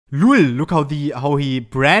Lul, look how he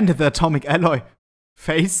branded the atomic alloy.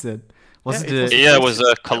 Faceit. It was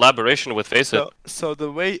a collaboration with Faceit. So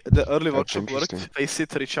the way the early That's workshop worked,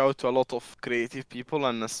 Faceit reached out to a lot of creative people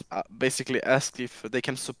and basically asked if they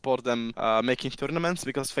can support them making tournaments,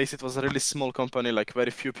 because Faceit was a really small company, like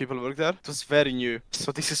very few people worked there. It was very new.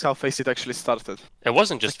 So this is how Faceit actually started. It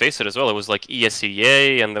wasn't just Faceit as well. It was like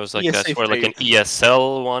esea, and there was like I swear like an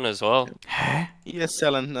ESL one as well.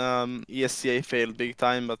 ESL and ESEA failed big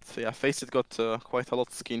time, but yeah, Faceit got quite a lot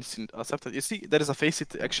of skins accepted. You see, there is a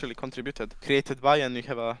Faceit actually contributed, created by, and you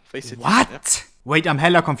have a Faceit. What? Yeah. Wait, I'm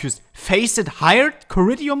hella confused. Faceit hired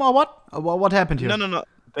Coridium or what? What happened here? No.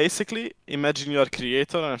 Basically, imagine you're a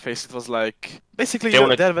creator, and Faceit was like, basically,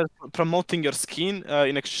 They were promoting your skin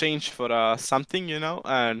in exchange for something, you know,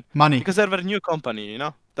 and money. Because they were a new company, you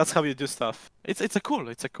know. That's how you do stuff. It's a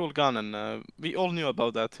cool gun, and we all knew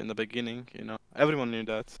about that in the beginning, you know. Everyone knew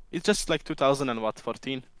that. It's just like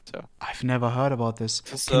 2014. So I've never heard about this.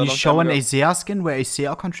 Just Can you show an esea skin where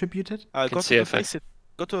esea contributed?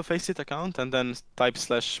 go to a Faceit account and then type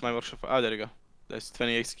 / my workshop. Oh, there you go. There's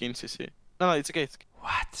 28 skins, you see. No, it's okay.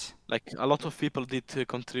 What? Like, a lot of people did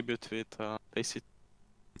contribute with Faceit.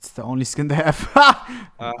 It's the only skin they have.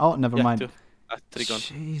 Oh, never mind. Trigon.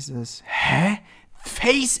 Jesus. Huh?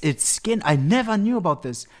 Faceit skin? I never knew about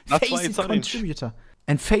this. Faceit contributor.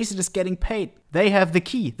 And Faceit is getting paid. They have the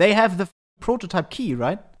key. They have the prototype key,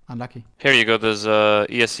 right? Unlucky. Here you go. There's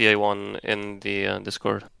ESEA one in the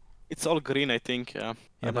Discord. It's all green, I think.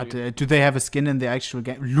 Yeah, but do they have a skin in the actual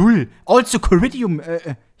game? Lul! Also,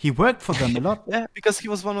 Coridium, he worked for them a lot. Yeah, because he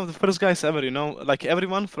was one of the first guys ever, you know? Like,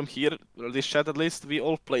 everyone from here, or this chat at least, we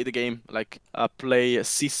all play the game. Like, play a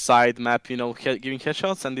seaside map, you know, giving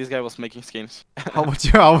headshots, and this guy was making skins. How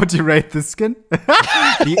would you rate this skin?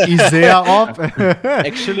 The esea op?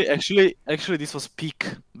 Actually, this was peak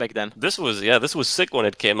back then. This was sick when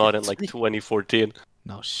it came out in like 2014.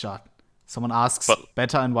 No shot. Someone asks, but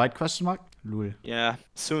better and white question mark? Lul. Yeah,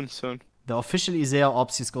 soon. The official esea op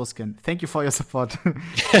csgo skin. Thank you for your support.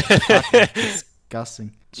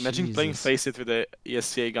 Disgusting. Imagine playing Faceit with the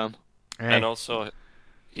ESCA gun. Hey. And also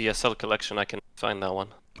ESL collection, I can find that one.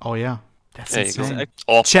 Oh yeah. That's there insane.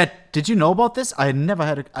 Oh. Chat, did you know about this? I never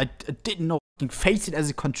had I didn't know Faceit as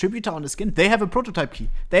a contributor on the skin. They have a prototype key.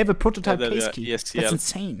 They have a prototype case key. ESCL. That's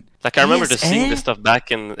insane. Like I remember just seeing this stuff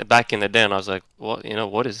back in the day, and I was like, "What? You know,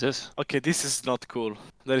 what is this?" Okay, this is not cool.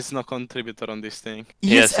 There is no contributor on this thing. ESL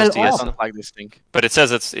yes, I don't like this thing. But it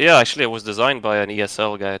says actually it was designed by an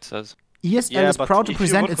ESL guy. It says. ESL is proud to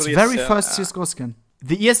present its very first CSGO skin.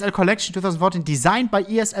 The ESL Collection 2014, designed by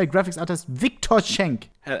ESL graphics artist Victor Schenk.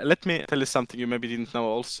 Let me tell you something you maybe didn't know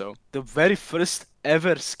also. The very first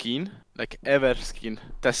ever skin,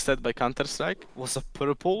 tested by Counter-Strike was a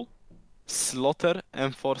purple Slaughter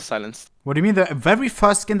M4 silenced. What do you mean, the very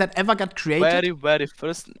first skin that ever got created? Very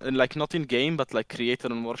first, like not in game, but like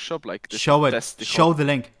created on workshop. Like show it. Show the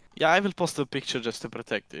link. Yeah, I will post a picture just to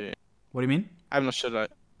protect it. What do you mean? I'm not sure.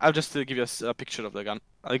 I'll just give you a picture of the gun.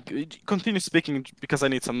 Continue speaking because I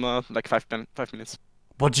need some like 5 minutes.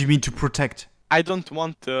 What do you mean to protect? I don't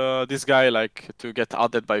want this guy like to get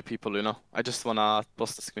added by people, you know. I just wanna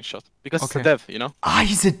post a screenshot because it's a dev, you know. Ah,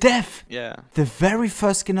 he's a dev. Yeah. The very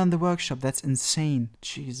first skin on the workshop. That's insane.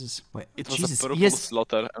 Jesus. Wait. It was a purple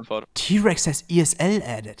Slaughter M4. T-Rex has ESL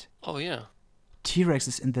added. Oh yeah. T-Rex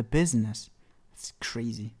is in the business. It's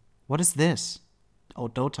crazy. What is this? Oh,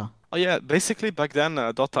 Dota. Oh yeah, basically back then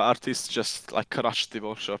Dota artists just like crushed the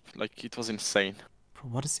workshop. Like it was insane.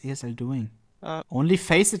 Bro, what is ESL doing? Only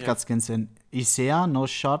Faceit got skins in. esea, no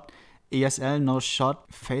shot. ESL, no shot.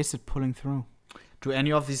 Faceit pulling through. Do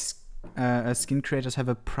any of these skin creators have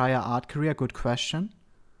a prior art career? Good question.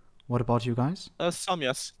 What about you guys? Some,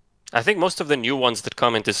 yes. I think most of the new ones that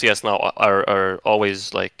come into CS now are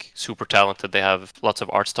always like super talented. They have lots of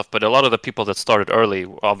art stuff, but a lot of the people that started early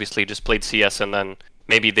obviously just played CS and then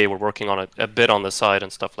maybe they were working on it a bit on the side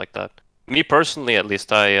and stuff like that. Me personally, at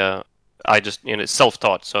least, I just,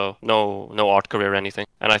 self-taught, so no art career or anything.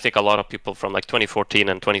 And I think a lot of people from like 2014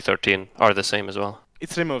 and 2013 are the same as well.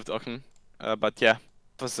 It's removed, Ochen. But yeah,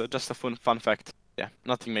 it was just a fun fact. Yeah,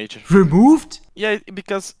 nothing major. Removed? Yeah,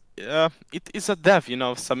 because it is a dev,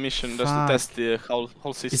 submission just to test the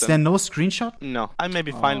whole system. Is there no screenshot? No, I may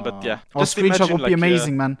be fine, but yeah. Oh, screenshot would be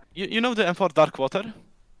amazing, man. You know the M4 Dark Water?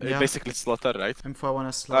 Yeah. Basically Slaughter, right? M4 one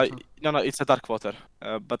is Slaughter. No, it's a Dark Water.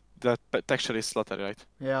 But the texture is Slaughter, right?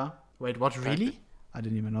 Yeah. Wait, what, really? I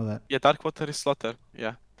didn't even know that. Yeah, Dark Water is Slaughter,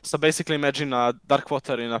 yeah. So basically imagine a Dark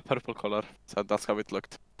Water in a purple color. So that's how it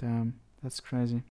looked. Damn, that's crazy.